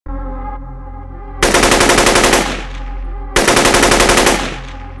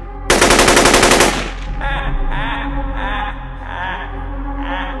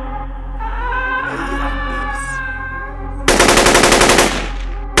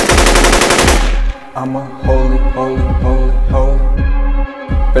I'm a holy, holy, holy, holy.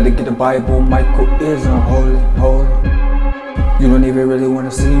 Better get the Bible, Michael is unholy, holy. You don't even really wanna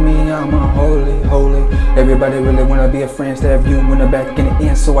see me, I'm a holy, holy. Everybody really wanna be a friend, stab you in the back and the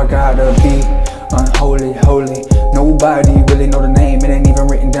end, so I gotta be unholy, holy. Nobody really know the name, it ain't even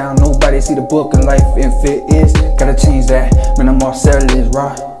written down. Nobody see the book of life, if it is, gotta change that. Man, I'm all selfish,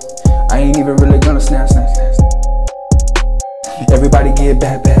 right? I ain't even really gonna snap. Everybody get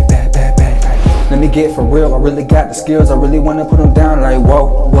back. Let me get for real, I really got the skills, I really wanna put them down like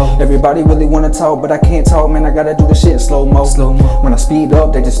whoa. Everybody really wanna talk, but I can't talk, man, I gotta do the shit in slow-mo. When I speed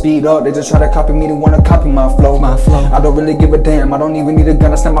up, they just speed up, they just try to copy me, they wanna copy my flow. I don't really give a damn, I don't even need a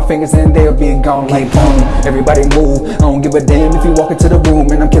gun, I snap my fingers and they'll be gone like boom. Everybody move, I don't give a damn if you walk into the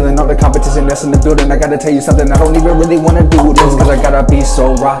room, and I'm killing all the competition that's in the building. I gotta tell you something, I don't even really wanna do this, cause I gotta be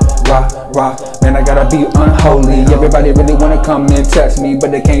so raw. Man, I gotta be unholy. Everybody really wanna come and touch me,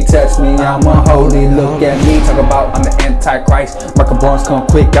 but they can't touch me, I'm unholy. Look at me, talk about I'm the Antichrist. Michael Barnes come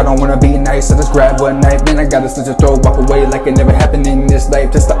quick, I don't wanna be nice, so just grab a knife. Then I gotta switch a throw, walk away like it never happened in this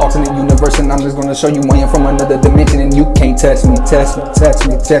life. Just the alternate universe, and I'm just gonna show you I am from another dimension, and you can't touch me.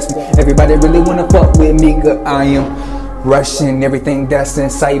 Everybody really wanna fuck with me, cause I am rushing everything that's in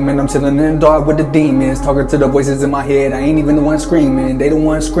sight, man. I'm chilling in the dark with the demons, talking to the voices in my head. I ain't even the one screaming, they the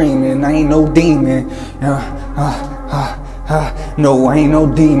one screaming. I ain't no demon. No, I ain't no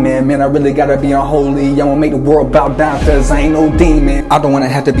demon, man. I really gotta be unholy. I won't make the world bow down, cause I ain't no demon. I don't wanna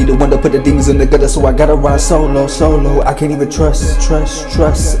have to be the one to put the demons in the gutter, so I gotta ride solo. I can't even trust.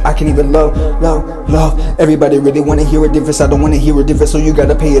 I can't even love. Everybody really wanna hear a difference, I don't wanna hear a difference, so you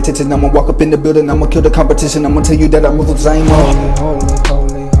gotta pay attention. I'ma walk up in the building, I'ma kill the competition. I'ma tell you that I'm ruthless, I ain't holy.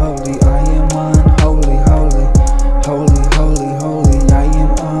 I am unholy, holy. I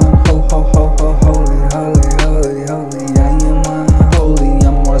am holy. I am unholy.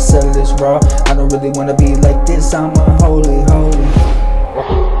 I'm more selfish, bro. I don't really wanna be